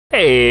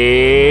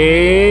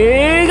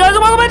Hey guys, and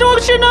welcome back to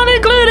Auction Not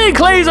Included,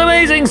 Clay's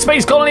amazing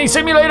space colony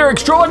simulator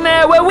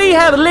extraordinaire, where we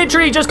have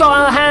literally just got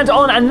our hands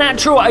on a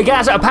natural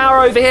gas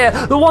power over here.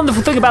 The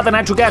wonderful thing about the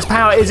natural gas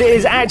power is it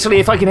is actually,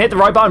 if I can hit the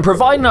right button,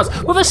 providing us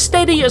with a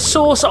steady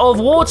source of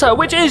water,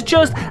 which is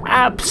just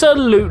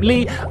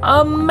absolutely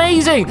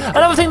amazing.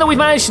 Another thing that we've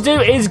managed to do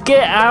is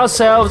get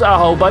ourselves a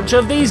whole bunch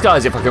of these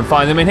guys, if I can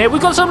find them in here.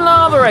 We've got some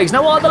lava eggs.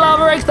 Now, what are the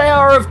lava eggs? They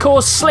are, of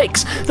course,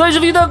 slicks. Those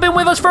of you that have been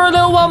with us for a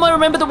little while might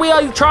remember that we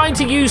are trying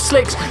to use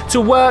slicks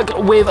to work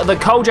with the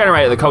coal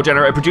generator. The coal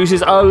generator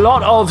produces a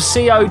lot of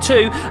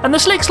CO2, and the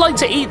slicks like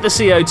to eat the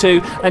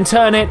CO2 and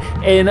turn it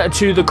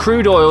into the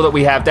crude oil that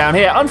we have down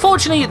here.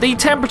 Unfortunately, the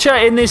temperature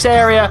in this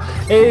area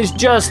is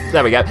just,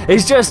 there we go,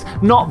 is just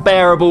not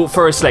bearable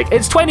for a slick.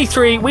 It's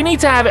 23, we need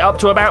to have it up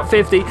to about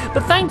 50,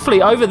 but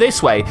thankfully over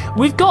this way,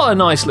 we've got a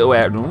nice little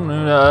area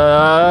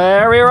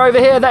over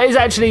here that is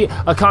actually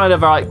a kind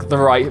of like the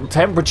right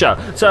temperature.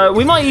 So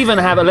we might even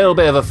have a little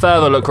bit of a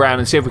further look around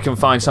and see if we can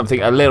find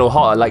something a little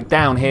hotter. Like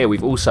down here,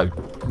 we've also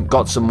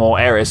got some more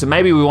areas, so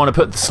maybe we want to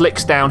put the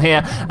slicks down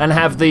here and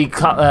have the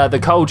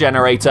coal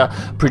generator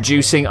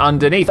producing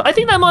underneath. I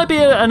think that might be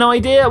an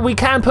idea. We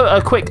can put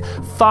a quick,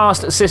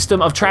 fast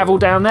system of travel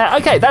down there.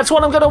 Okay, that's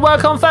what I'm going to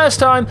work on first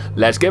time.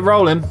 Let's get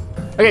rolling.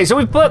 Okay, so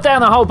we've put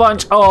down a whole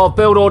bunch of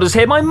build orders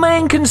here. My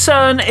main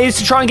concern is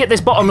to try and get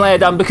this bottom layer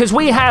done, because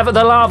we have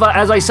the lava,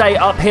 as I say,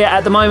 up here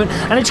at the moment,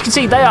 and as you can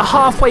see, they are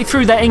halfway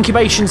through their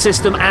incubation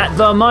system at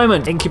the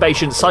moment.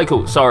 Incubation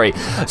cycle, sorry.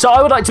 So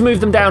I would like to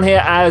move them down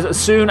here as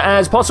soon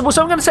as possible,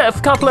 so I'm going to set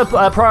a couple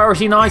of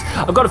priority knives.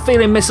 I've got a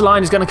feeling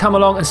Missaline is going to come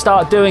along and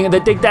start doing the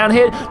dig down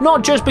here,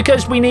 not just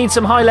because we need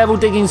some high-level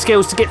digging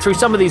skills to get through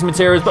some of these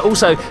materials, but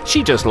also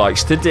she just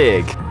likes to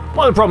dig.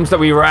 One of the problems that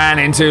we ran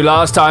into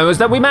last time was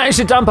that we managed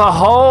to dump a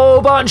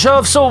whole bunch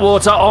of salt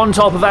water on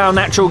top of our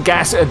natural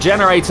gas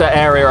generator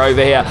area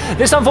over here.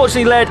 This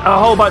unfortunately led a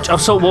whole bunch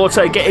of salt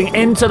water getting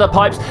into the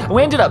pipes, and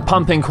we ended up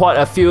pumping quite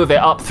a few of it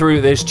up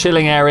through this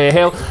chilling area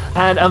here,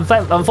 and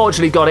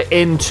unfortunately got it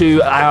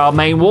into our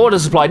main water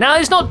supply. Now,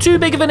 it's not too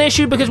big of an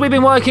issue because we've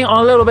been working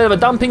on a little bit of a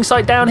dumping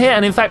site down here,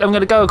 and in fact, I'm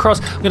going to go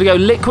across, I'm going to go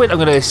liquid, I'm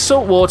going to go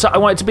salt water. I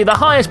want it to be the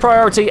highest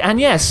priority, and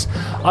yes,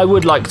 I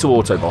would like to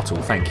auto bottle,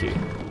 thank you.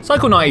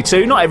 Cycle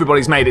 92, not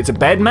everybody's made it to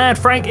bed. Mad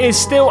Frank is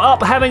still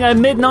up having a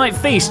midnight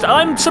feast.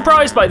 I'm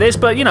surprised by this,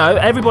 but you know,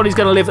 everybody's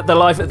going to live the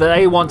life that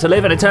they want to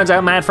live, and it turns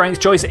out Mad Frank's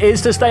choice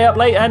is to stay up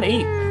late and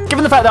eat.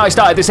 Given the fact that I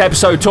started this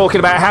episode talking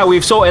about how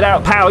we've sorted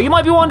out power, you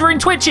might be wondering,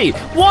 Twitchy,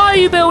 why are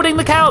you building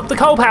the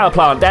coal power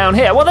plant down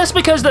here? Well, that's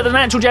because that the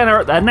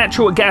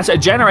natural gas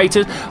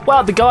generators,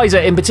 well, the geyser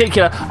in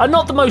particular, are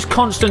not the most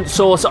constant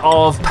source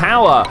of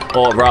power,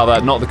 or rather,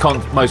 not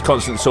the most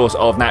constant source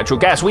of natural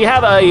gas. We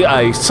have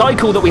a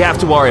cycle that we have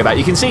to worry about.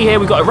 You can see here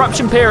we've got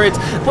eruption periods,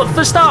 but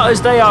for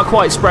starters, they are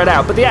quite spread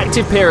out, but the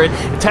active period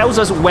tells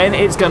us when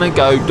it's going to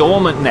go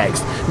dormant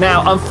next.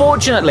 Now,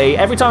 unfortunately,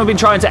 every time we've been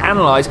trying to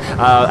analyze,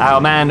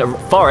 our man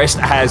Forrest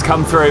has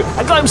come through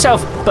and got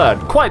himself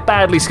burnt, quite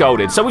badly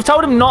scalded. So we've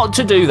told him not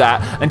to do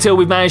that until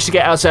we've managed to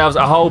get ourselves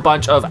a whole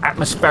bunch of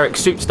atmospheric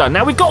suits done.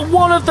 Now, we've got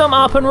one of them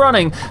up and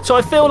running, so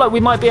I feel like we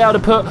might be able to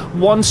put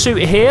one suit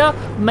here,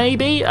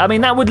 maybe. I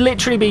mean, that would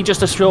literally be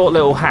just a short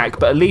little hack,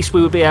 but at least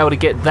we would be able to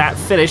get that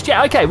finished.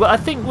 Yeah, okay, well, I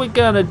think we're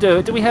gonna do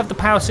it. Do we have the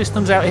power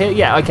systems out here?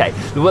 Yeah, okay.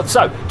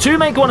 So, to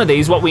make one of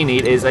these, what we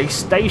need is a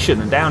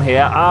station. And down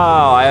here,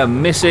 I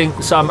am missing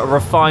some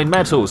refined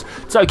metals.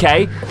 It's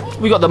okay.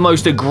 We got the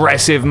most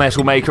aggressive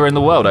metal maker in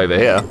the world over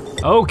here.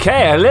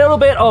 Okay, a little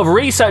bit of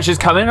research has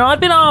come in, and I've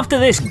been after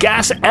this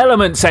gas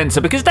element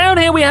sensor, because down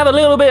here we have a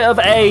little bit of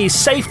a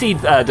safety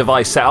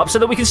device set up so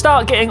that we can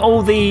start getting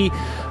all the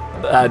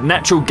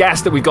natural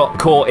gas that we've got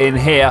caught in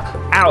here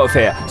out of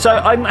here. So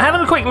I'm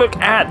having a quick look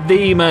at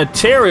the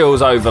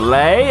materials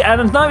overlay, and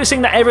I'm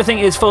noticing that everything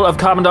is full of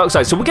carbon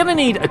dioxide. So we're going to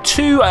need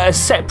two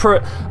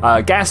separate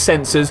gas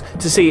sensors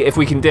to see if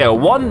we can deal.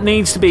 One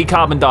needs to be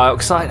carbon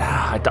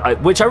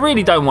dioxide, which I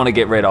really don't want to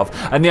get rid of,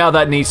 and the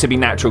other needs to be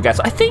natural gas.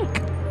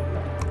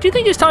 Do you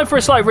think it's time for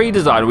a slight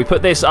redesign? We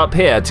put this up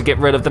here to get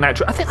rid of the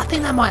natural. I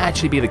think that might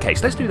actually be the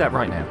case. Let's do that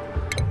right now.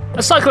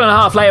 A cycle and a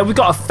half later, we've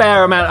got a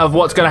fair amount of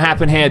what's going to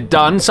happen here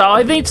done, so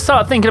I need to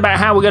start thinking about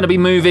how we're going to be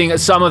moving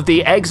some of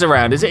the eggs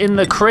around. Is it in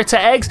the critter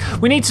eggs?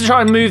 We need to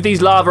try and move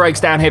these lava eggs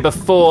down here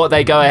before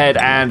they go ahead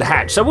and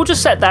hatch. So we'll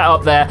just set that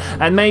up there,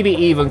 and maybe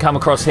even come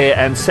across here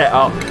and set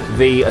up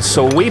the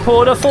sweep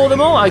order for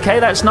them all. Okay,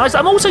 that's nice.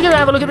 I'm also going to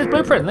have a look at this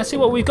blueprint. Let's see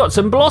what we've got.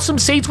 Some blossom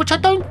seeds, which I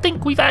don't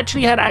think we've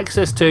actually had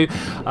access to,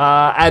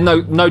 and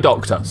no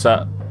doctor.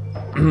 So,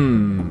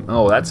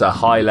 oh, that's a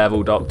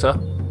high-level doctor.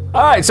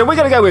 Alright, so we're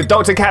going to go with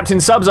Dr.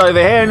 Captain Subs over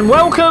here, and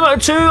welcome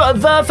to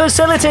the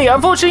facility.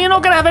 Unfortunately, you're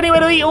not going to have anywhere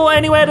to eat or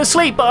anywhere to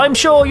sleep, but I'm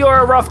sure you're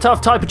a rough, tough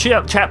type of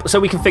chap,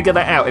 so we can figure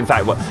that out. In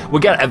fact, we're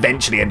going to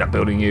eventually end up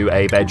building you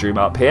a bedroom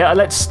up here.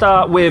 Let's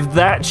start with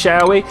that,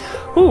 shall we?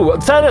 Ooh,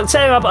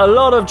 setting up a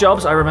lot of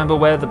jobs. I remember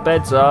where the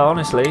beds are,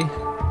 honestly.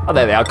 Oh,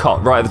 there they are,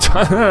 cot, right at the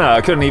top.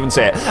 I couldn't even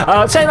see it.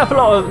 Setting up a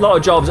lot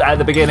of jobs at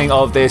the beginning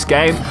of this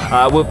game,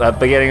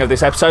 beginning of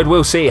this episode.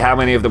 We'll see how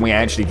many of them we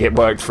actually get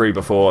worked through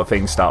before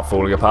things start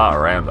falling apart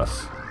around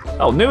us.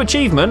 Oh, new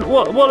achievement?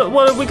 What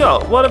have we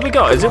got? What have we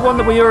got? Is it one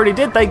that we already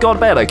did? They got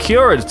better.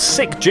 Cure a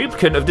sick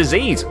duplicant of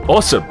disease.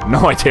 Awesome.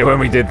 No idea when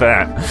we did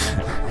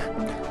that.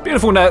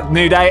 Beautiful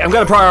new day. I'm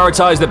going to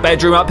prioritise the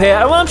bedroom up here.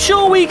 And I'm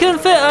sure we can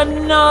fit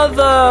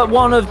another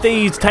one of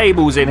these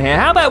tables in here.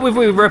 How about if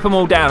we rip them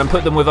all down and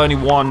put them with only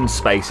one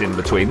space in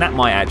between? That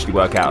might actually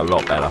work out a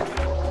lot better.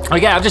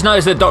 Okay, I've just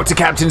noticed that Dr.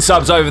 Captain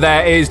Subs over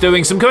there is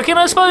doing some cooking.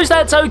 I suppose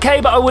that's okay,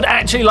 but I would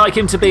actually like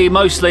him to be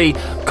mostly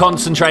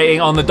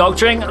concentrating on the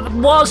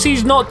doctoring. Whilst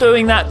he's not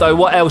doing that, though,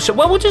 what else?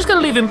 Well, we're just going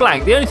to leave him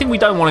blank. The only thing we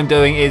don't want him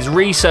doing is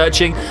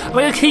researching. I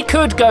mean, he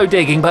could go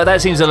digging, but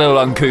that seems a little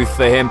uncouth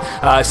for him.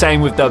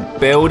 Same with the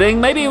building.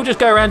 Maybe he'll just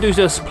go around and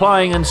do the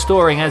supplying and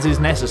storing as is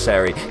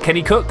necessary. Can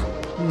he cook?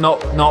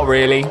 Not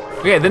really.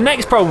 Okay, the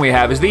next problem we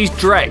have is these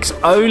Drex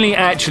only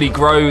actually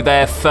grow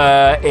their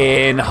fur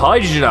in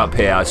hydrogen up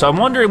here. So I'm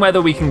wondering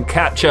whether we can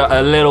capture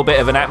a little bit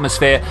of an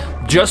atmosphere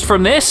just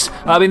from this.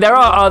 I mean, there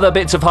are other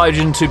bits of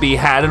hydrogen to be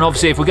had, and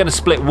obviously if we're going to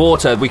split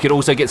water, we could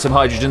also get some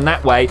hydrogen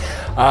that way.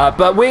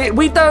 But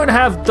we don't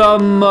have the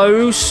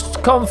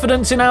most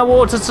confidence in our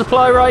water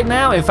supply right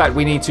now. In fact,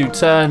 we need to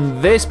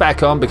turn this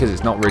back on because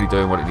it's not really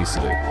doing what it needs to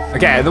do.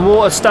 Okay, the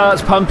water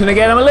starts pumping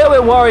again. I'm a little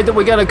bit worried that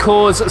we're going to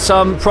cause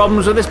some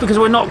problems with this because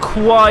we're not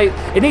quite...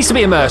 It needs to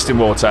be immersed in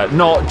water,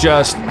 not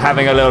just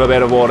having a little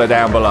bit of water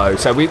down below.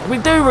 So we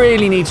do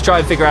really need to try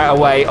and figure out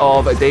a way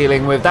of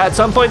dealing with that at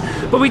some point.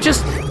 But we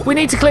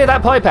need to clear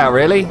that pipe out,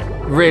 really.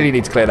 Really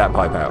need to clear that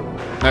pipe out.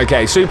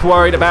 Okay, super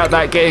worried about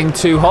that getting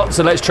too hot,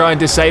 so let's try and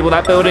disable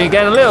that building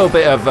again. A little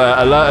bit of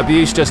alert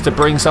abuse just to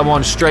bring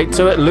someone straight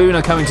to it.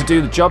 Luna coming to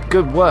do the job.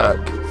 Good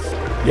work.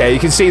 Yeah, you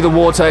can see the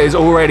water is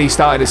already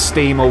starting to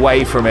steam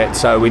away from it,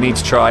 so we need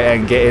to try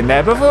and get in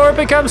there before it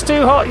becomes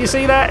too hot. You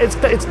see that?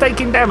 It's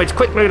taking damage.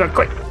 Quick, Luna,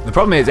 quick. The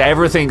problem is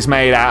everything's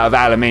made out of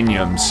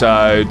aluminium,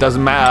 so it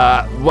doesn't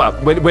matter. Well,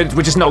 we're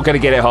just not going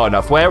to get it hot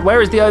enough.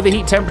 Where is the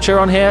overheat temperature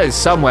on here? It's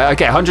somewhere.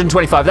 Okay,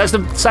 125. That's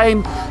the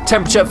same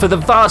temperature for the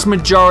vast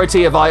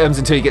majority of items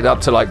until you get up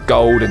to like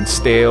gold and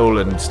steel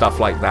and stuff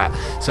like that.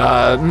 So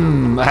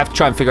I have to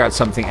try and figure out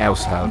something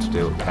else how to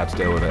deal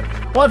with it.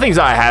 One of the things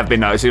I have been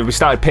noticing, we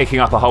started picking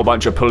up a whole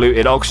bunch of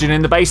polluted oxygen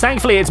in the base.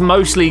 Thankfully, it's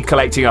mostly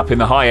collecting up in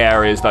the high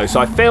areas though, so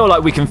I feel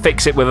like we can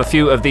fix it with a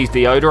few of these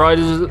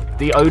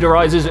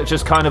deodorizers that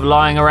just kind of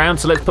lying around.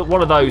 So let's put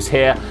one of those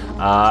here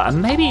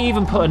and maybe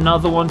even put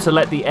another one to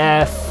let the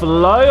air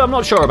flow. I'm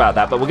not sure about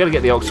that, but we're going to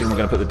get the oxygen, we're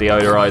going to put the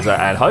deodorizer,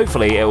 and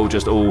hopefully it will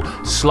just all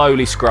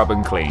slowly scrub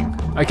and clean.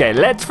 Okay,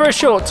 let's for a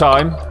short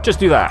time just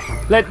do that.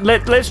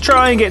 Let's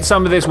try and get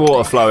some of this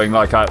water flowing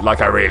like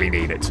I really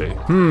need it to.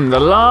 The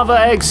lava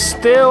eggs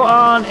still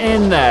aren't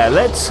in there.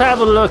 Let's have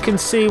a look and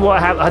see what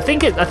happens. I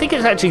think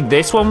it's actually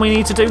this one we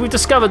need to do. We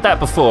discovered that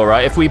before,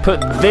 right? If we put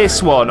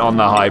this one on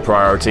the high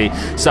priority,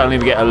 suddenly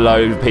we get a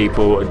load of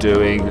people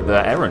doing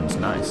the errands.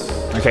 Nice.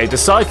 Okay,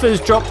 Decipher's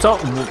dropped off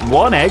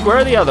one egg. Where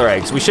are the other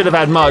eggs? We should have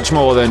had much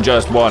more than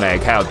just one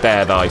egg. How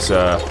dare thy,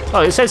 sir?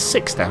 Oh, it says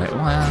 6 down it.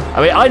 Wow.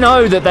 I mean, I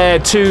know that they're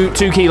 2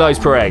 kilos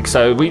per egg,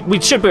 so we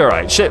should be all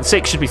right.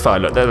 6 should be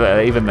fine. Look,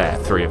 they're even there,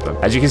 3 of them.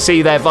 As you can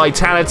see, their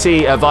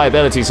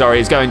viability,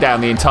 is going down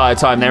the entire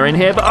time they're in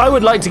here, but I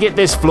would like to get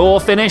this floor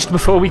finished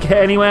before we get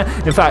anywhere.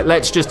 In fact,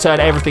 let's just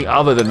turn everything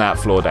other than that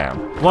floor down.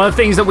 One of the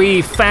things that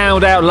we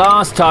found out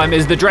last time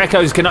is the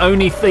Drecos can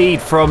only feed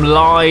from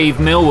live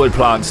millwood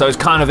plants, so it's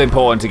kind of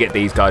important to get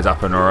these guys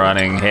up and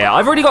running here.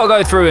 I've already got to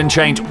go through and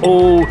change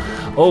all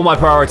my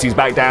priorities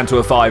back down to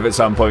a 5 at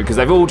some point because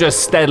they've all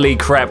just steadily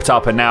crept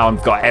up and now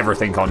I've got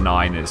everything on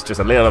 9. It's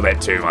just a little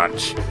bit too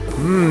much.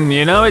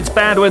 You know, it's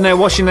bad when they're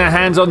washing their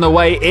hands on the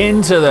way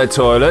into the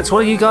toilets.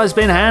 What have you guys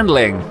been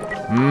handling?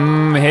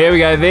 Here we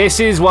go. This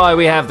is why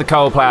we have the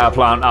coal power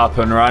plant up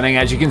and running.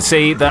 As you can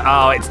see,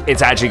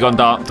 it's actually gone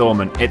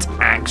dormant. It's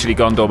actually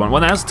gone dormant.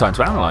 Well, now's the time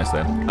to analyze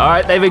then. All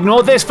right, they've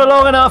ignored this for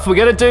long enough. We're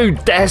going to do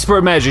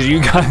desperate measures.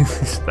 You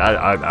guys,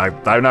 I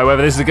don't know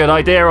whether this is a good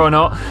idea or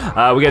not.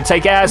 We're going to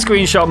take it out of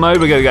screenshot mode.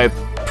 We're going to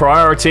go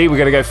priority. We're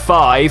going to go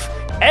 5.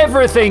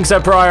 Everything's a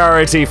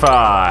priority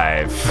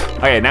 5.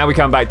 Okay, now we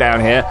come back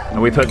down here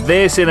and we put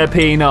this in a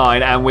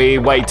P9 and we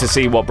wait to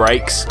see what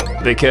breaks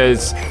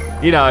because,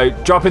 you know,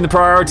 dropping the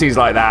priorities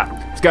like that,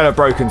 it's going to have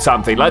broken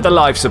something, like the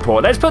life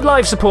support. Let's put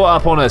life support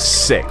up on a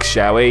 6,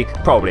 shall we?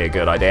 Probably a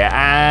good idea.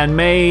 And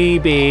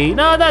maybe,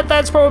 no,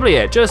 that's probably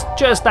it. Just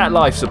that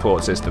life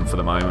support system for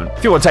the moment.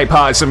 If you want to take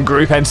part in some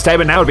group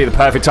entertainment, now would be the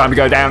perfect time to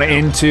go down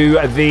into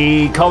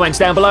the comments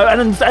down below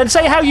and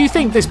say how you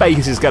think this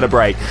base is going to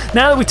break.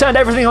 Now that we've turned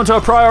everything onto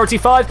a priority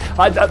 5,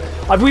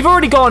 we've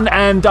already gone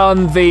and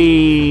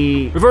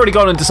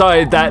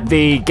decided that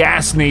the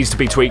gas needs to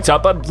be tweaked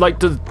up. But like,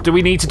 do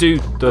we need to do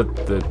the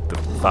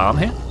farm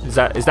here? Is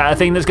that a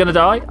thing that's going to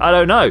die? I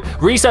don't know.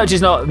 Research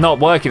is not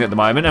working at the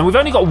moment, and we've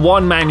only got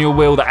one manual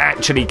wheel that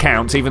actually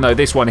counts, even though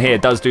this one here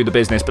does do the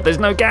business, but there's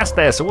no gas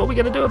there, so what are we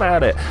going to do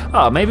about it?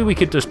 Oh, maybe we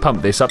could just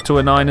pump this up to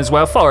a 9 as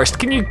well. Forrest,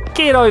 can you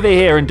get over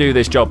here and do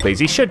this job, please?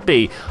 He should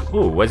be...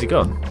 Oh, where's he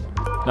gone?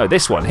 No,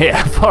 this one here.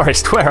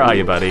 Forrest, where are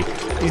you, buddy?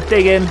 He's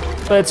digging,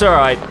 but it's all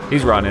right.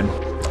 He's running.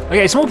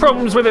 Okay, small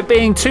problems with it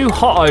being too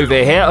hot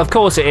over here. Of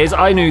course it is,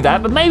 I knew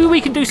that, but maybe we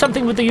can do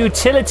something with the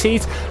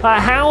utilities.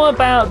 How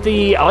about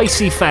the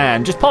icy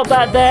fan? Just pop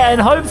that there,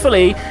 and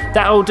hopefully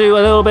that'll do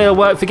a little bit of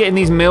work for getting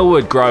these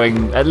millwood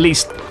growing at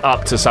least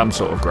up to some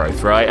sort of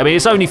growth, right? I mean,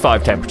 it's only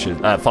 5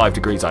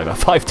 degrees over,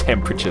 5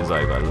 temperatures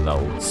over,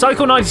 lol.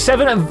 Cycle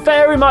 97,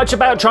 very much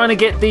about trying to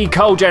get the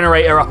coal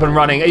generator up and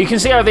running. You can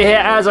see over here,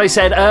 as I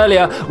said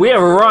earlier, we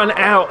have run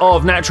out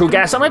of natural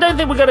gas, and I don't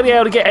think we're going to be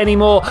able to get any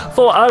more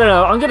for, I don't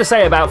know, I'm going to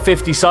say about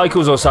 50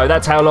 cycles or so.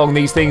 That's how long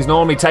these things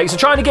normally take. So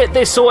trying to get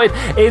this sorted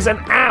is an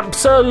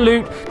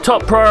absolute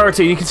top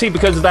priority. You can see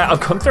because of that, I've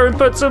come through and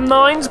put some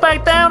 9s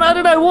back down. I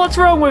don't know what's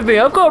wrong with me.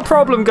 I've got a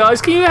problem,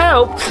 guys. Can you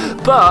help?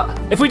 But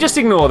if we just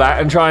ignore that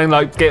and try and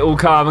like get all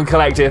calm and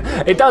collected,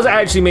 it does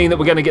actually mean that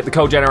we're going to get the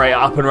coal generator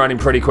up and running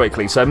pretty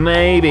quickly. So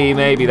maybe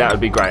that would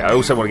be great. I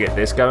also want to get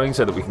this going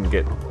so that we can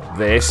get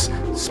this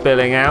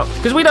spilling out,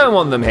 because we don't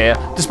want them here,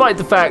 despite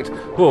the fact,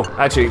 oh,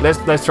 actually,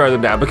 let's throw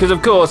them down, because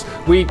of course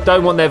we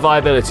don't want their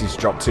viability to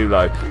drop too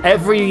low.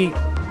 Every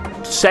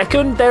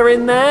second they're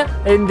in there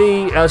in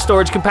the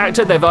storage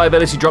compactor, their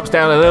viability drops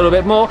down a little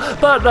bit more,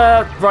 but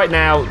right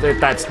now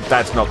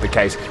that's not the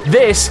case.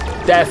 This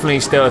definitely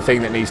still a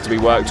thing that needs to be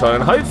worked on,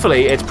 and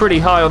hopefully it's pretty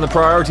high on the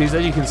priorities.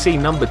 As you can see,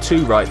 number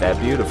 2 right there,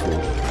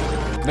 beautiful.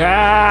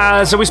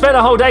 So we spent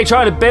a whole day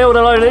trying to build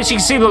a load of this. You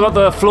can see we've got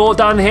the floor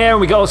done here,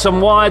 and we got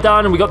some wire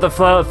done, and we got the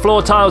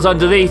floor tiles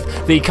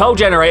underneath the coal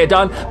generator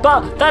done,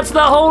 but that's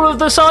the whole of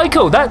the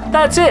cycle.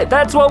 That's it.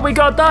 That's what we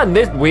got done.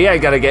 We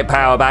ain't gonna get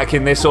power back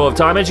in this sort of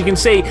time. As you can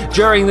see,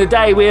 during the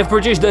day we have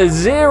produced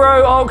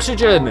 0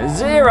 oxygen.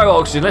 0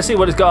 oxygen. Let's see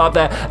what it's got up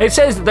there. It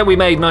says that we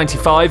made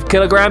 95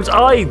 kilograms.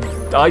 I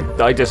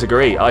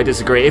disagree. I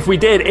disagree. If we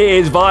did, it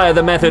is via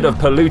the method of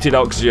polluted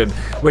oxygen,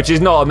 which is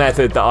not a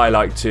method that I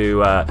like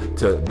to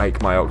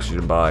make my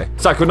oxygen by.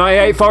 Cycle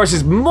 98, Forrest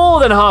is more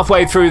than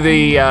halfway through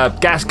the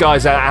gas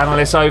geyser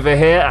analysis over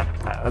here.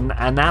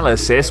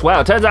 Analysis.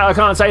 Wow, turns out I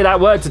can't say that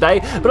word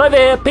today. But over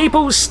here,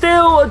 people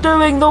still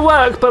doing the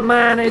work, but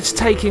man, it's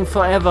taking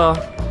forever.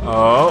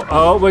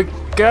 Oh, we're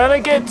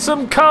gonna get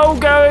some coal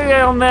going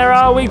on there,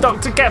 are we,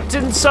 Dr.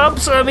 Captain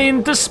Subs? I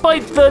mean,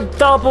 despite the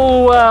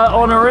double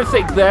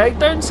honorific there, it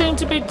don't seem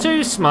to be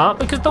too smart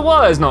because the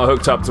wire's not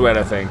hooked up to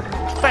anything.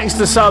 Thanks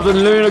to Sub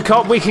and Lunar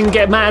Cop, we can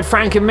get Mad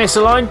Frank and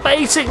Misaligned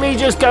basically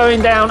just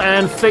going down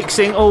and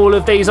fixing all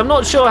of these. I'm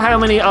not sure how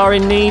many are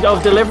in need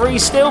of delivery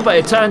still, but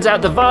it turns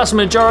out the vast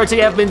majority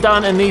have been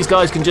done, and these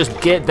guys can just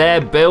get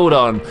their build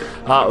on.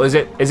 Is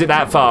it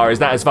that far? Is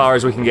that as far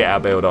as we can get our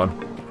build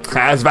on?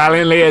 As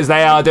valiantly as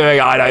they are doing,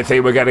 I don't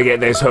think we're going to get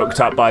this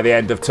hooked up by the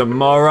end of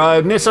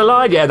tomorrow.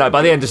 Misaligned? Yeah, no,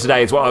 by the end of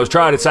today is what I was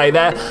trying to say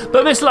there.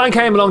 But Misaligned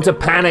came along to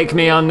panic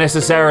me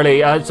unnecessarily.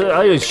 So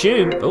I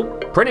assume... Oh,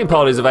 printing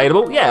pod is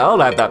available. Yeah,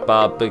 I'll have that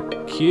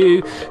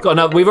barbecue.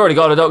 We've already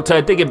got a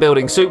doctor. Digging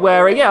building suit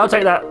wearing. Yeah, I'll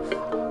take that.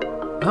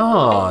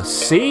 Oh,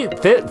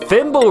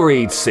 thimble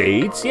reed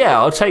seeds. Yeah,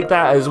 I'll take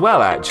that as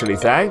well, actually,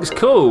 thanks.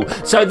 Cool.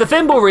 So the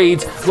thimble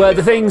reeds were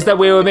the things that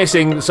we were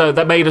missing, so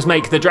that made us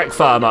make the Drek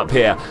farm up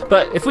here.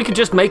 But if we could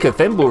just make a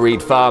thimble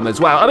reed farm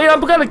as well. I mean, I'm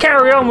going to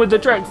carry on with the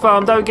Drek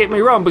farm, don't get me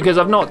wrong, because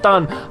I've not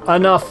done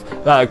enough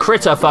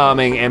critter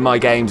farming in my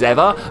games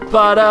ever.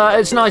 But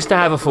it's nice to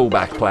have a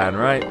fallback plan,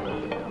 right?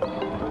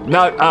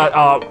 No,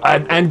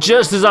 and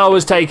just as I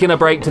was taking a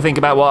break to think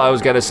about what I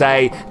was going to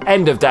say,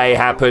 end of day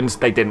happened.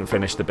 They didn't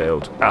finish the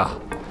build.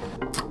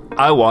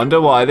 I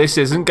wonder why this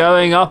isn't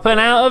going up and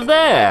out of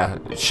there.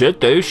 Should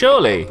do,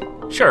 surely.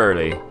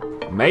 Surely.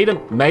 Made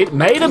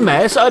a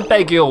mess? I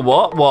beg your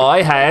what?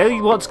 Why?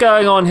 Hey, what's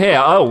going on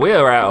here? Oh,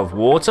 we're out of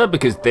water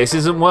because this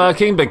isn't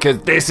working, because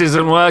this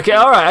isn't working.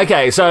 All right,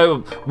 okay,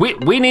 so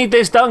we need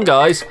this done,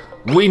 guys.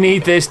 We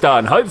need this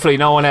done. Hopefully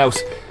no one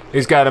else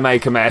is going to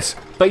make a mess,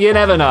 but you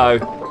never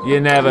know. You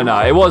never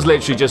know. It was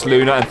literally just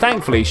Luna, and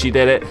thankfully she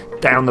did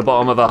it down the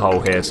bottom of the hole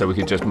here, so we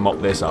could just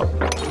mop this up.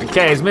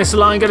 Okay, is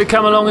Misaligned going to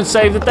come along and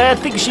save the day? I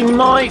think she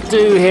might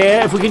do here.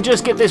 If we can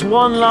just get this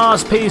one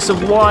last piece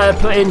of wire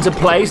put into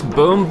place.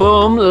 Boom,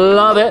 boom.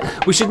 Love it.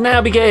 We should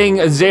now be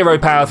getting 0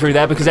 power through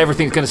there because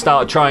everything's going to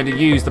start trying to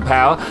use the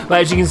power.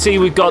 But as you can see,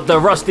 we've got the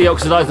rusty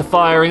oxidizer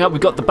firing up. We've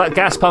got the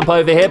gas pump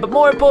over here. But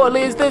more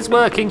importantly, is this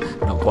working?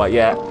 Not quite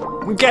yet.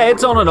 Okay,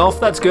 it's on and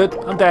off. That's good.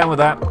 I'm down with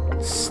that.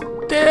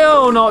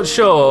 Still not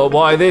sure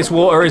why this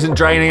water isn't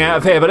draining out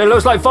of here, but it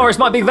looks like Forrest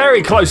might be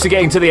very close to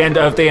getting to the end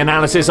of the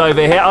analysis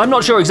over here. I'm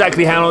not sure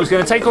exactly how long it's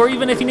going to take, or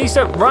even if he needs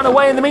to run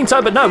away in the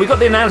meantime, but no, we got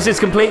the analysis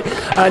complete.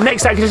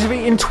 Next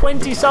activity in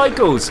 20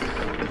 cycles.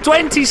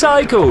 20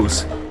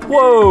 cycles!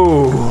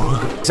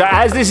 Whoa! So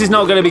as this is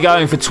not going to be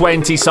going for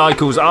 20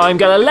 cycles, I'm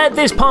going to let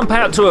this pump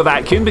out to a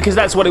vacuum because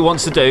that's what it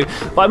wants to do.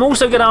 But I'm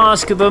also going to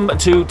ask them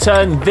to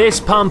turn this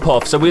pump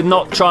off so we're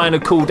not trying to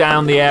cool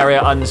down the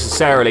area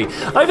unnecessarily.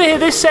 Over here,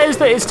 this says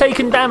that it's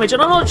taken damage,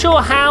 and I'm not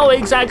sure how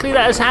exactly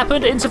that has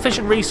happened.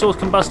 Insufficient resource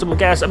combustible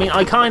gas. I mean,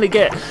 I kind of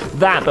get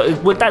that,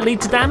 but would that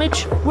lead to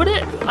damage? Would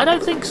it? I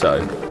don't think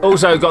so.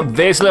 Also got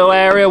this little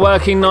area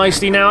working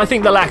nicely now. I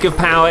think the lack of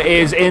power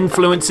is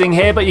influencing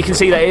here, but you can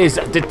see that it is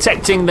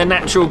detecting the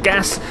natural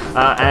gas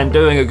and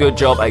doing a good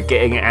job at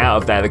getting it out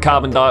of there. The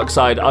carbon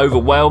dioxide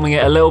overwhelming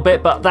it a little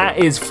bit, but that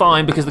is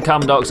fine because the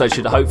carbon dioxide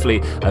should hopefully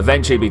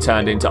eventually be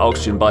turned into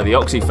oxygen by the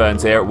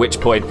oxyferns here, at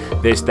which point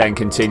this then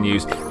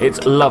continues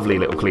its lovely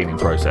little cleaning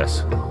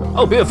process.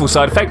 Oh, beautiful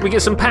side effect. We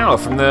get some power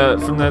from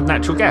the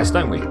natural gas,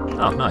 don't we?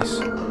 Oh, nice.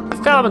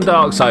 Carbon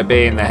dioxide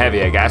being the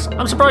heavier gas,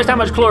 I'm surprised how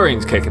much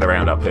chlorine's kicking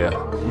around up here.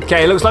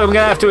 Okay, looks like I'm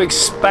gonna have to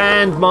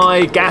expand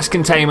my gas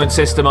containment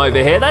system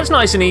over here. That's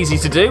nice and easy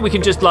to do. We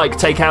can just like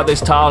take out this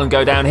tile and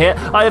go down here.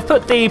 I have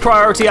put the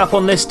priority up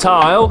on this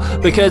tile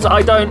because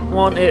I don't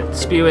want it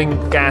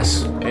spewing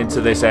gas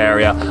into this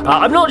area.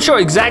 I'm not sure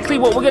exactly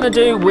what we're gonna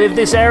do with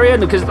this area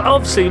because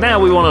obviously now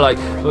we wanna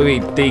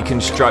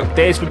deconstruct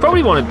this. We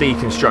probably wanna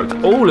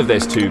deconstruct all of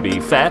this to be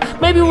fair.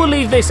 Maybe we'll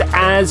leave this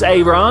as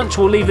a ranch.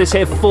 We'll leave this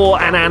here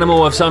for an animal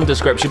of some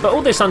description, but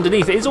all this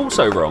underneath is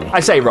also wrong. I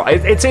say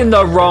right, it's in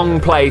the wrong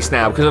place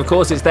now because of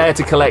course it's there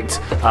to collect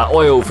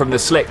oil from the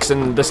slicks,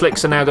 and the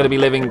slicks are now going to be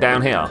living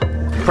down here.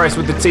 Impressed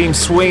with the team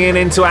swinging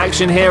into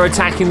action here,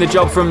 attacking the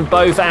job from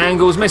both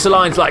angles.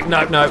 Misaligns like, no,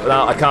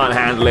 I can't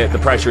handle it. The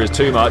pressure is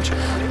too much.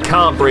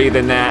 Can't breathe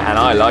in there, and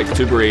I like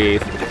to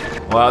breathe.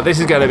 Well, this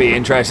is going to be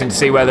interesting to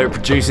see whether it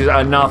produces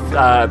enough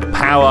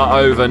power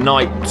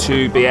overnight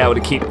to be able to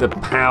keep the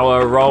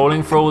power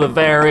rolling for all the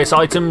various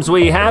items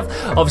we have.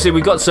 Obviously,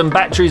 we've got some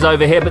batteries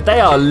over here, but they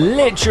are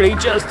literally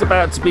just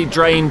about to be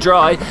drained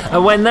dry.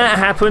 And when that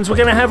happens, we're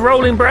going to have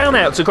rolling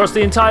brownouts across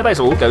the entire base.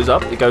 Oh, it goes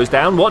up, it goes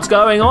down. What's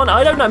going on?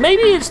 I don't know.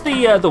 Maybe it's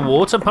the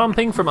water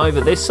pumping from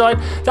over this side.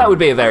 That would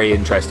be a very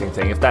interesting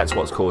thing if that's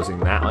what's causing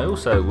that. I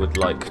also would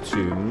like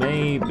to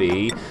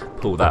maybe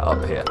pull that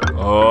up here.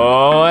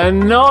 Oh,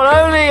 and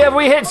not only have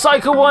we hit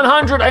cycle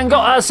 100 and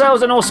got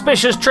ourselves an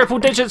auspicious triple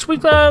digits, we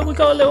got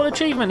a little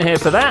achievement here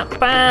for that.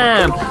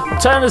 Bam!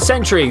 Turn of the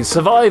century,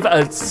 survive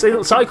a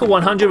cycle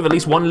 100 with at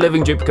least one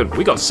living duplicant.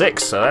 We got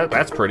 6, so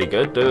that's pretty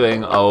good.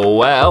 Doing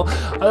well.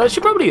 I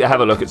should probably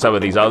have a look at some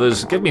of these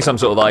others. Give me some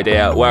sort of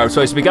idea where I'm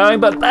supposed to be going,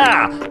 but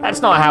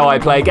that's not how I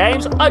play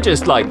games. I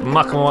just like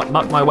muck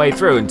my way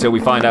through until we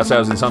find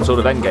ourselves in some sort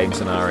of endgame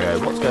scenario.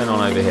 What's going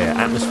on over here?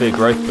 Atmosphere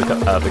growth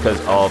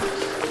because of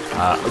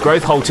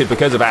growth halted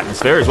because of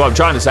atmosphere is what I'm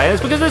trying to say.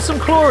 It's because there's some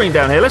chlorine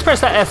down here. Let's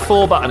press that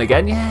F4 button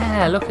again.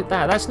 Yeah, look at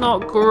that. That's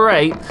not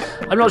great.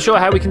 I'm not sure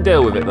how we can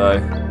deal with it though.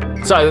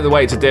 So the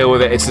way to deal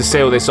with it is to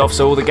seal this off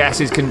so all the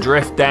gases can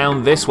drift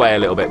down this way a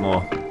little bit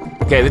more.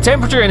 Okay, the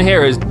temperature in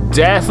here has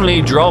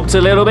definitely dropped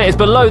a little bit. It's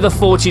below the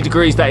 40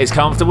 degrees that is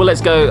comfortable. Let's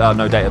go, oh,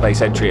 no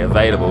database entry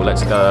available.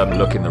 Let's go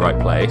look in the right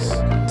place.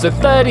 So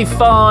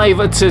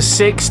 35 to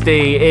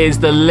 60 is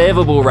the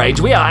livable range.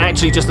 We are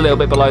actually just a little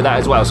bit below that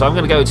as well. So I'm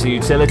gonna go to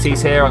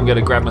utilities here. I'm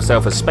gonna grab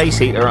myself a space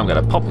heater. I'm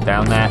gonna pop it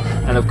down there.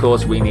 And of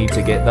course we need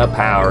to get the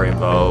power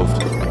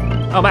involved.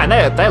 Oh man,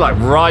 they're like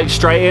right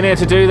straight in here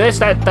to do this.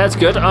 That's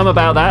good, I'm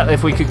about that.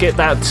 If we could get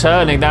that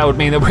turning, that would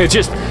mean that we're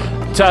just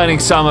turning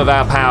some of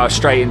our power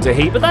straight into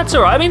heat, but that's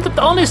all right. I mean,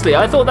 honestly,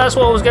 I thought that's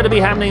what was going to be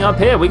happening up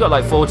here. We got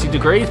like 40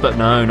 degrees, but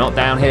no, not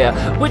down here,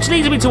 which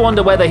leads me to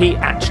wonder whether heat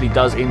actually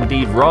does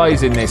indeed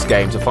rise in this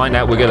game. To find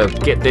out, we're going to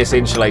get this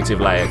insulative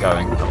layer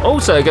going.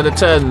 Also going to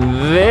turn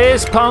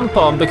this pump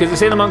on because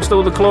it's in amongst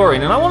all the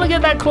chlorine, and I want to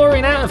get that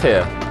chlorine out of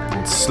here.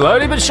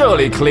 Slowly but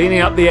surely cleaning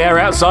up the air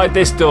outside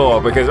this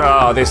door because,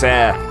 oh, this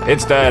air,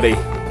 it's dirty.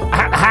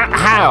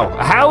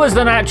 How has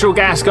the natural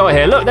gas got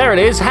here? Look, there it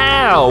is.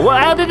 How? Well,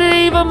 how did it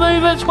even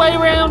move its way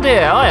around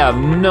here? I have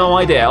no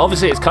idea.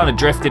 Obviously, it's kind of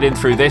drifted in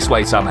through this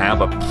way somehow,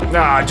 but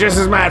just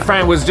as Mad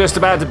Frank was just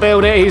about to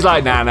build it, he's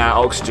like, nah,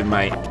 oxygen,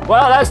 mate.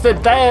 Well, that's the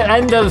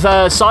end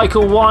of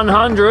cycle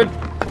 100.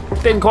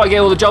 Didn't quite get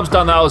all the jobs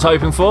done that I was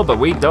hoping for, but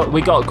we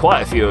got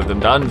quite a few of them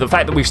done. The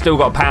fact that we've still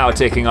got power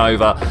ticking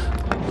over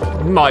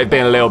might have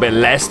been a little bit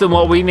less than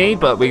what we need,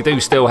 but we do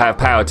still have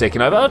power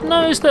ticking over. I've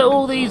noticed that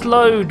all these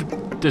load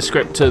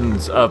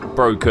descriptors are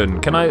broken.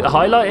 Can I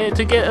highlight it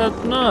to get a...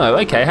 No.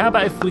 Okay, how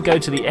about if we go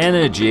to the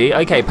energy?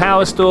 Okay,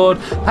 power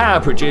stored, power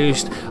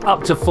produced,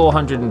 up to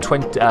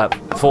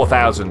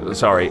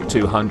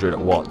 4,200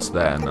 watts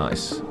there.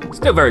 Nice.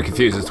 Still very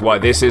confused as to why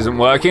this isn't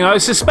working. I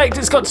suspect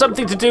it's got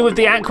something to do with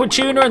the aqua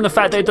tuner and the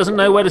fact that it doesn't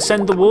know where to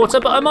send the water,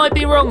 but I might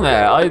be wrong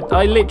there.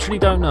 I literally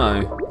don't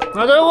know.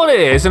 I don't know what it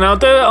is, and I'll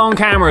do it on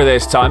camera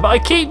this time, but I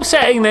keep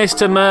setting this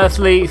to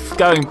Mirthleaf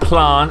going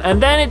plant,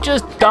 and then it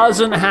just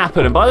doesn't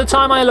happen. And by the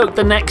time I look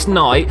the next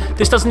night,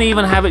 this doesn't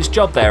even have its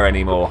job there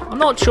anymore. I'm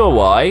not sure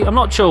why. I'm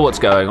not sure what's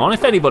going on.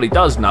 If anybody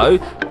does know,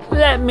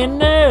 let me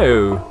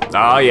know.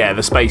 Oh yeah,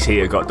 the space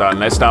heater got done.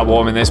 Let's start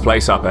warming this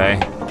place up, eh?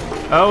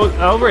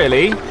 Oh,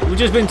 really? We've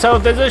just been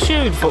told there's a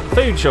huge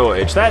food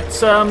shortage.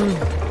 That's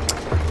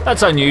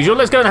unusual.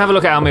 Let's go and have a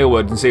look at our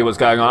mealwood and see what's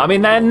going on. I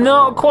mean, they're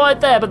not quite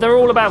there, but they're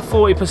all about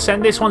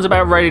 40%. This one's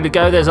about ready to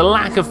go. There's a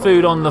lack of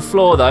food on the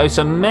floor, though,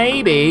 so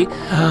maybe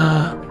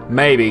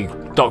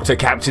Dr.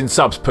 Captain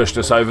Subs pushed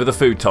us over the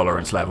food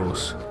tolerance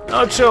levels.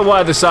 Not sure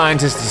why the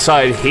scientists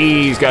decided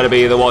he's going to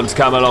be the one to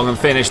come along and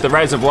finish the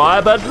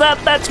reservoir, but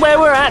that's where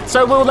we're at,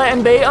 so we'll let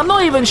him be. I'm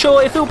not even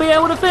sure if he'll be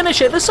able to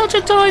finish it. There's such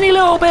a tiny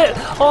little bit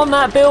on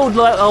that build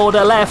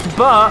order left,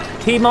 but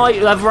he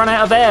might have run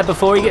out of air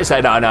before he gets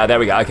there. No, there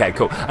we go. Okay,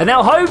 cool. And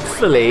now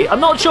hopefully,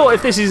 I'm not sure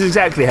if this is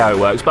exactly how it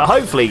works, but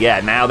hopefully, yeah,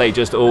 now they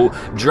just all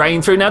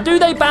drain through. Now, do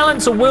they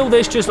balance or will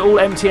this just all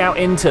empty out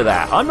into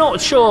that? I'm not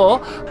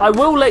sure. I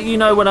will let you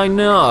know when I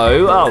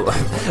know. Oh,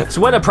 so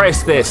when I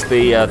press this,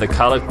 the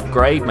color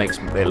grade makes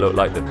it look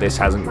like that this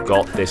hasn't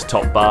got this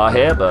top bar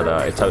here, but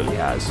it totally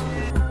has.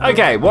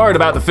 Okay, worried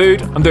about the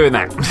food. I'm doing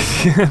that.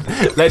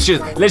 let's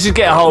just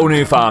get a whole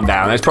new farm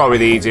down. That's probably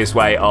the easiest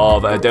way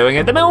of doing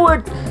it. The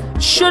millwood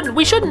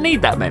we shouldn't need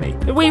that many.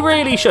 We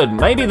really shouldn't.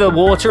 Maybe the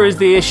water is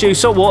the issue.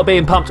 Salt water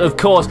being pumped, of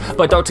course,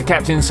 by Dr.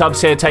 Captain Subs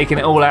here, taking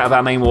it all out of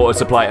our main water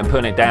supply and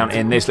putting it down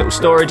in this little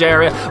storage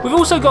area. We've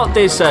also got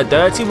this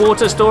dirty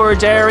water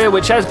storage area,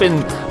 which has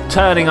been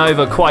turning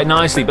over quite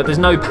nicely, but there's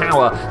no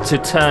power to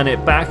turn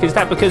it back. Is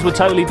that because we're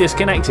totally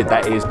disconnected?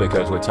 That is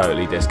because we're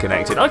totally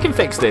disconnected. I can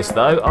fix this,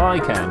 though. I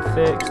can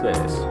fix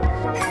this.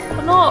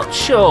 I'm not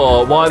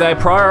sure why they're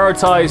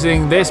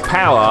prioritizing this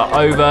power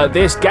over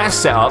this gas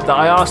setup that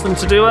I asked them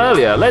to do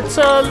earlier. Let's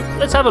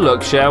have a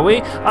look, shall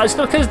we? It's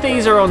because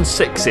these are on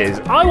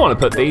 6s. I want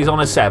to put these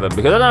on a 7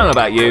 because I don't know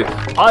about you.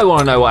 I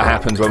want to know what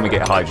happens when we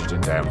get hydrogen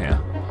down here.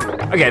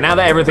 Okay, now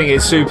that everything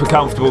is super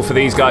comfortable for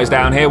these guys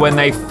down here, when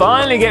they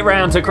finally get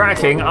round to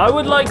cracking, I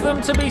would like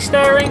them to be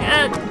staring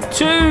at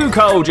 2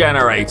 coal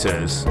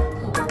generators.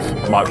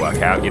 Might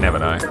work out, you never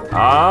know.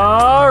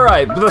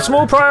 Alright, the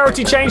small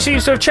priority change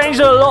seems to have changed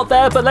a lot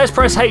there, but let's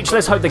press H.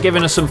 Let's hope they're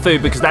giving us some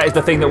food, because that is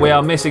the thing that we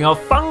are missing of.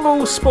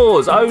 Fungal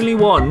spores, only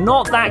 1.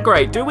 Not that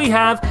great. Do we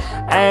have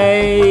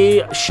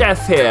a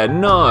chef here?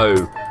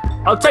 No.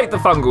 I'll take the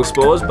fungal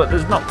spores, but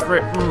there's not...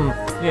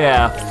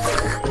 yeah.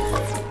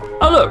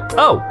 Oh, look.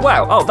 Oh,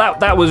 wow. Oh,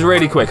 that was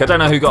really quick. I don't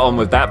know who got on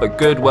with that, but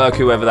good work,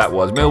 whoever that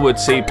was. Millwood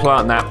seed,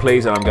 plant that,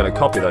 please, and I'm going to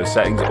copy those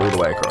settings all the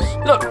way across.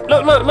 Look.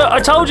 I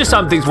told you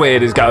something's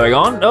weird is going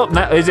on. Oh,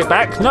 is it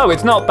back? No,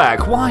 it's not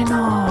back. Why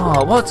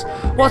not?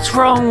 What's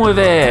wrong with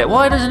it?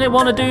 Why doesn't it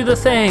want to do the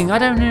thing? I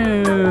don't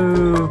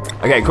know.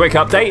 Okay, quick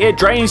update. It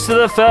drains to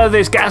the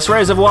furthest gas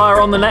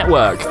reservoir on the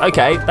network.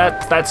 Okay,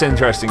 that's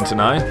interesting to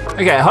know.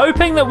 Okay,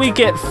 hoping that we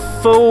get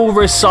full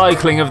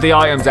recycling of the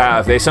items out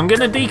of this, I'm going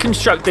to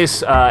deconstruct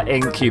this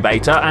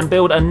incubator and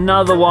build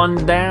another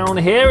one down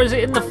here. Is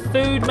it in the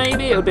food,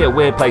 maybe? It would be a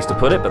weird place to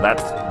put it, but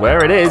that's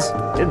where it is,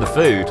 in the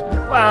food.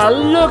 Wow,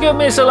 look at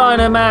Missaline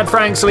and Mad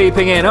Frank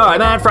sleeping in. All right,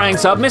 Mad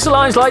Frank's up.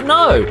 Missaline's like,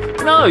 no,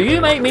 you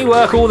make me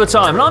work all the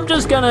time, and I'm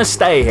just going to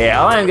stay here.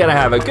 I am going to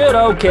have a good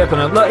old kip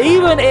and look,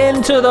 even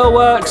into the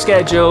work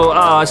schedule. Oh,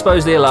 I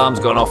suppose the alarm's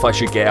gone off. I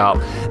should get up.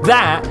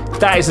 That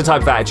is the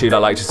type of attitude I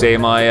like to see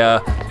in my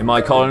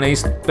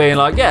colonies, being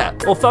like, yeah,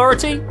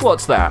 authority?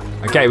 What's that?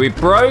 Okay, we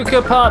broke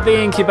apart the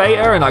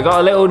incubator, and I got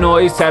a little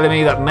noise telling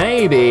me that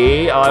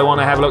maybe I want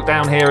to have a look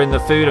down here in the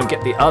food and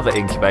get the other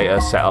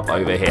incubator set up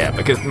over here,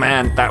 because,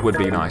 man, that would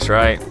be nice,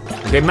 right?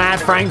 Okay, Mad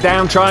Frank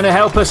down trying to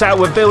help us out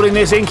with building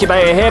this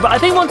incubator here, but I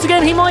think once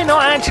again he might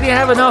not actually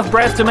have enough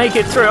breath to make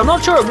it through. I'm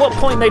not sure at what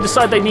point they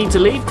decide they need to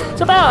leave.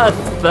 It's about a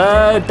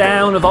third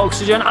down of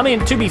oxygen. I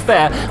mean, to be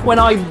fair, when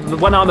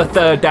I'm a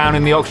third down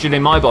in the oxygen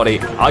in my body,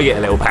 I get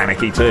a little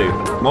panicky too.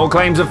 More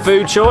claims of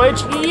food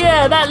shortage?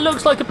 Yeah, that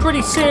looks like a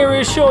pretty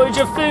serious shortage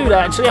of food,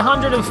 actually.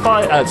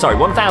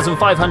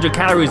 1,500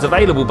 calories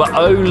available, but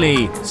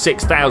only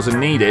 6,000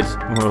 needed.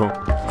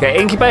 Okay,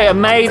 incubator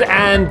made,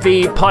 and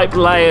the pipe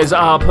layers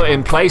are put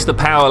in place, the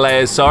power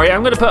layers, sorry.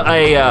 I'm going to put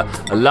a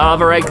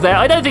lava egg there.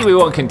 I don't think we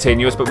want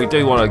continuous, but we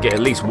do want to get at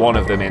least one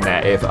of them in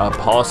there if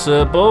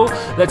possible.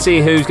 Let's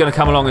see who's going to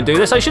come along and do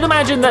this. I should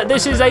imagine that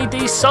this is a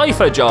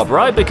Decipher job,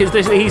 right? Because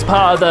he's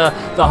part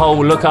of the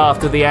whole look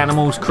after the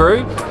animals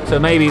crew. So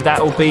maybe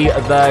that will be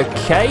the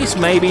case.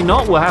 Maybe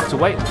not. We'll have to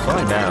wait and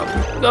find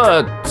out.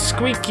 Got a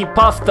squeaky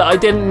puff that I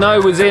didn't know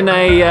was in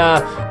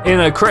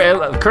a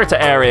critter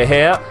area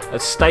here,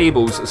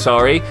 stables,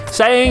 sorry,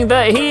 saying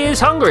that he is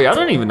hungry. I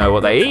don't even know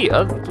what they eat.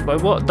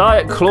 What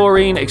diet?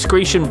 Chlorine,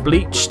 excretion,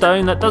 bleach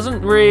stone. That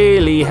doesn't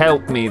really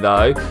help me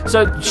though.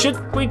 So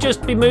should we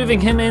just be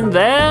moving him in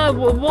there?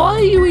 Why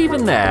are you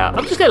even there?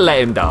 I'm just gonna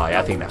let him die.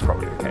 I think that's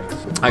probably the case.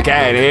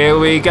 Okay, and here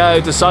we go.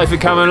 Decipher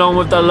coming along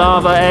with the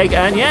lava egg,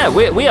 and yeah,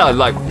 we are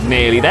like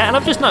nearly there. And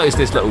I've just noticed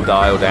this little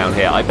dial down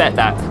here. I bet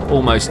that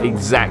almost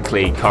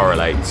exactly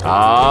correlates.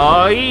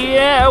 Oh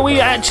yeah, are we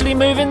actually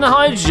moving the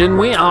hydrogen?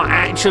 We are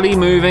actually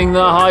moving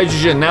the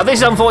hydrogen. Now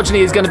this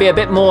unfortunately is going to be a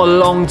bit more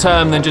long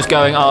term than just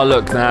going, oh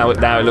look, now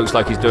it looks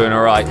like he's doing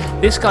all right.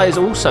 This guy is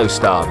also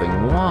starving.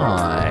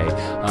 Why?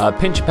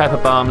 Pinch of pepper,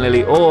 balm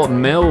lily, or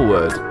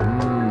millwood.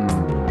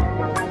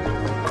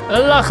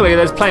 Luckily,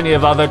 there's plenty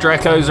of other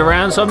Drecos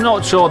around, so I'm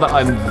not sure that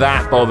I'm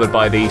that bothered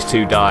by these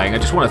two dying. I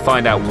just want to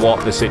find out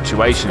what the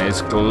situation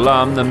is.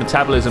 Glum, the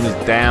metabolism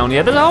is down.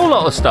 Yeah, there's a whole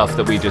lot of stuff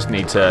that we just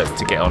need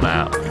to get on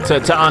out,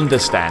 to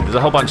understand. There's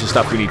a whole bunch of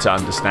stuff we need to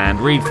understand.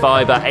 Read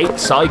fiber, 8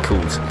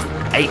 cycles.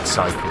 8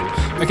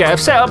 cycles. Okay, I've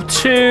set up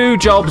 2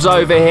 jobs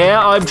over here.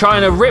 I'm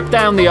trying to rip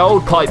down the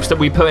old pipes that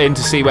we put in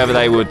to see whether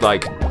they would,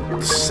 like,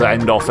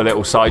 send off a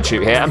little side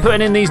chute here. I'm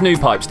putting in these new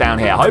pipes down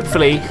here.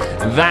 Hopefully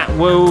that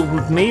will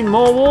mean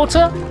more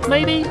water,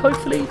 maybe,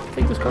 hopefully,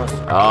 fingers crossed.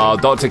 Oh,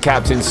 Dr.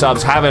 Captain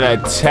Sub's having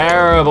a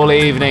terrible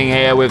evening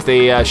here with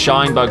the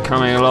shine bug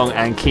coming along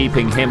and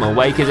keeping him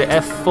awake. Is it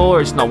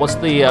F4? It's not. What's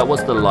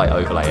the light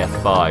overlay?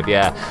 F5.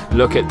 Yeah,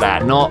 look at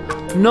that.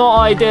 Not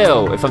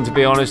ideal, if I'm to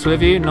be honest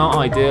with you. Not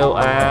ideal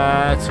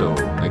at all.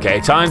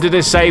 Okay, time to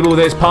disable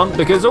this pump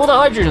because all the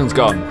hydrogen's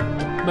gone.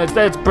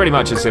 That's pretty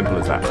much as simple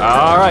as that.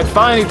 All right,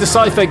 finally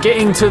Decipher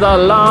getting to the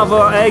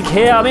lava egg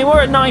here. I mean, we're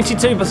at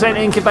 92%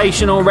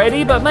 incubation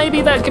already, but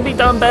maybe that could be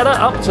done better.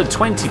 Up to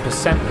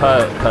 20%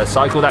 per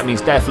cycle. That means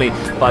definitely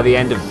by the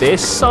end of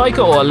this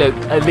cycle, or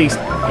at least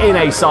in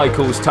a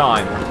cycle's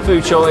time.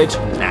 Food shortage?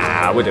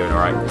 Nah, we're doing all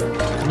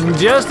right.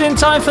 Just in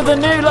time for the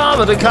new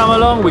lava to come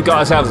along. We got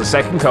ourselves a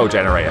second coal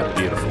generator.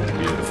 Beautiful.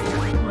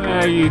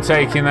 Where are you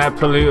taking that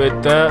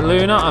polluted dirt,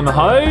 Luna? I'm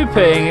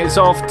hoping it's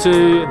off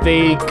to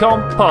the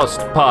compost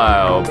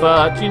pile,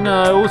 but you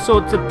know, all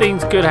sorts of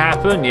things could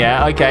happen.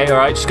 Yeah, okay, all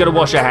right, just gotta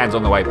wash your hands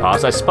on the way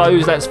past. I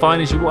suppose that's fine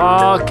as you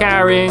are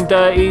carrying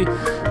dirty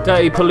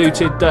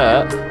polluted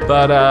dirt,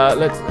 but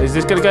is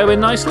this gonna go in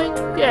nicely?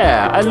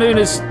 Yeah, and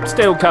Luna's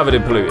still covered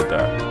in polluted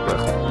dirt.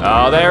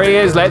 Oh, there he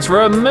is. Let's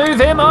remove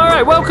him. All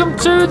right, welcome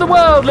to the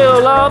world,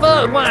 little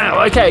lava.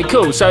 Wow, okay,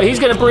 cool. So he's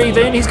going to breathe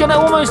in. He's going to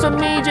almost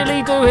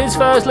immediately do his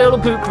first little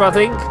poop, I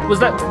think. Was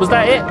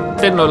that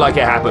it? Didn't look like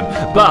it happened.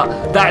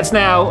 But that's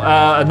now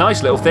a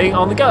nice little thing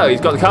on the go.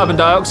 He's got the carbon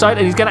dioxide,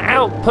 and he's going to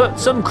output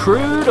some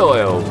crude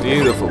oil.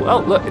 Beautiful.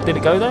 Oh, look, did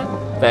it go there?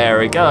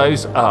 There it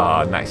goes.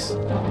 Ah, nice.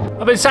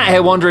 I've been sat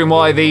here wondering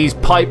why these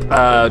pipe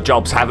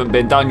jobs haven't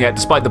been done yet,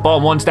 despite the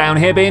bottom ones down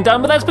here being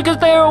done, but that's because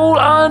they're all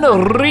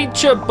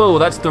unreachable.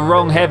 That's the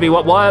wrong heavy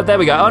wire. There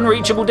we go,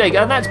 unreachable dig,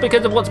 and that's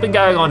because of what's been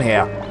going on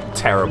here.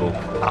 Terrible.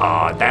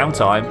 Ah,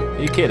 downtime.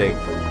 Are you kidding?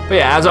 But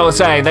yeah, as I was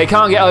saying, they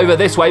can't get over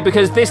this way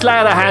because this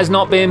ladder has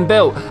not been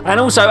built. And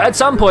also, at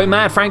some point,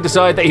 Mad Frank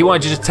decided that he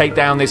wanted to just take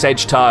down this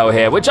edge tile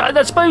here, which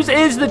I suppose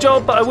is the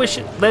job, but I wish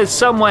there's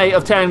some way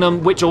of telling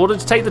them which order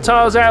to take the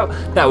tiles out.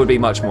 That would be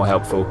much more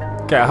helpful.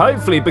 Okay,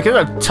 hopefully, because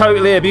I've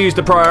totally abused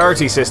the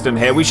priority system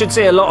here, we should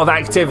see a lot of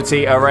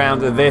activity around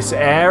this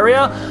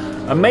area.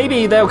 And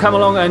maybe they'll come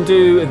along and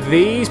do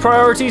these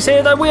priorities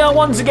here, though we are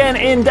once again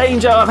in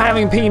danger of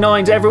having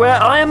P9s everywhere.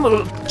 I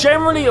am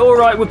generally all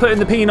right with putting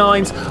the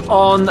P9s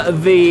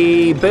on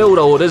the build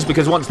orders,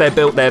 because once they're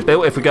built, they're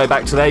built. If we go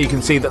back to there, you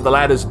can see that the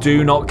ladders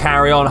do not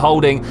carry on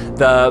holding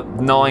the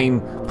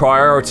 9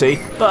 priority,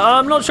 but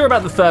I'm not sure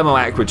about the thermal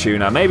aqua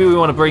tuner. Maybe we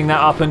want to bring that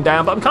up and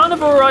down, but I'm kind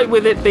of all right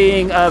with it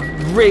being a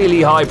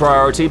really high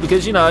priority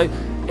because, you know,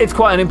 it's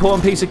quite an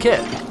important piece of kit.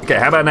 Okay,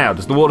 how about now?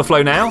 Does the water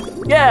flow now?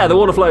 Yeah, the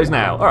water flows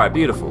now. All right,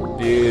 beautiful,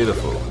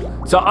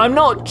 beautiful. So I'm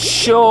not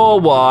sure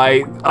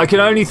why. I can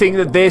only think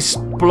that this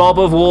blob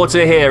of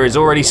water here is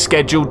already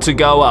scheduled to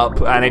go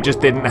up and it just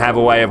didn't have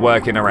a way of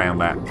working around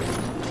that.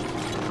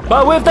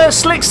 But with the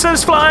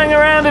slicksters flying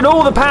around and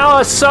all the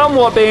power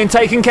somewhat being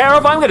taken care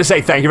of, I'm going to say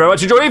thank you very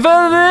much for joining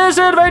for this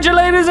adventure,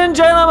 ladies and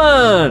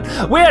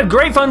gentlemen. We had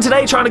great fun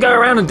today trying to go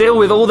around and deal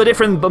with all the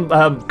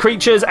different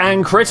creatures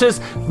and critters,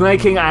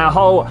 making our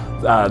whole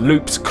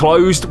loops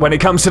closed when it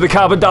comes to the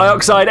carbon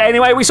dioxide.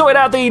 Anyway, we sorted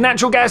out the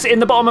natural gas in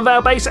the bottom of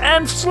our base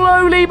and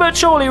slowly but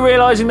surely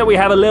realizing that we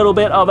have a little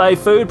bit of a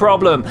food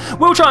problem.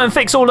 We'll try and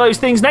fix all those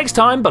things next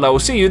time, but I will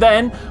see you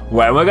then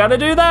when we're going to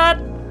do that.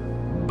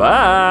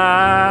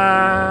 Bye.